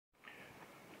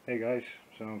Hey guys,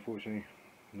 so unfortunately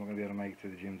I'm not going to be able to make it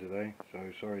to the gym today, so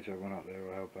sorry to everyone out there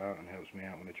who help out and helps me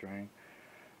out when I train.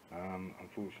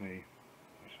 Unfortunately,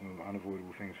 some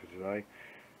unavoidable things for today,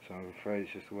 so I'm afraid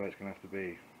it's just the way it's going to have to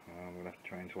be. I'm going to have to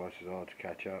train twice as hard to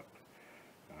catch up.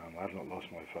 I have not lost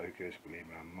my focus, believe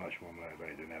me, I'm much more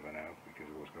motivated than ever now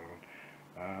because of what's going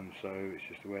on. So it's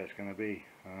just the way it's going to be.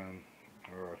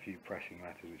 There are a few pressing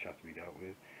matters which have to be dealt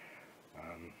with.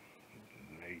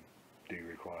 They do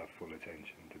require full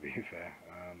attention, to be fair.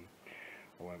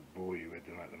 I won't bore you with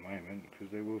them at the moment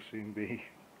because they will soon be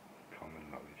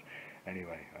common knowledge.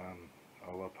 Anyway,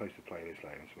 I'll post a playlist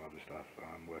later and some other stuff.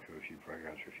 I'm working with a few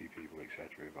programs for a few people, etc.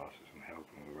 who've asked for some help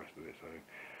and all the rest of it, so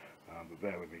but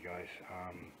bear with me guys.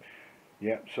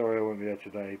 Yeah, sorry I won't be there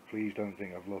today. Please don't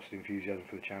think I've lost enthusiasm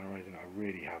for the channel or anything. I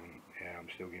really haven't. Yeah,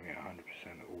 I'm still giving it 100%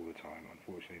 all the time.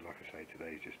 Unfortunately, like I say,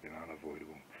 today's just been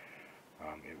unavoidable.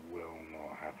 It will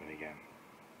not happen again.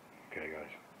 Okay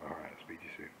guys, alright, I'll speak to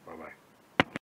you soon.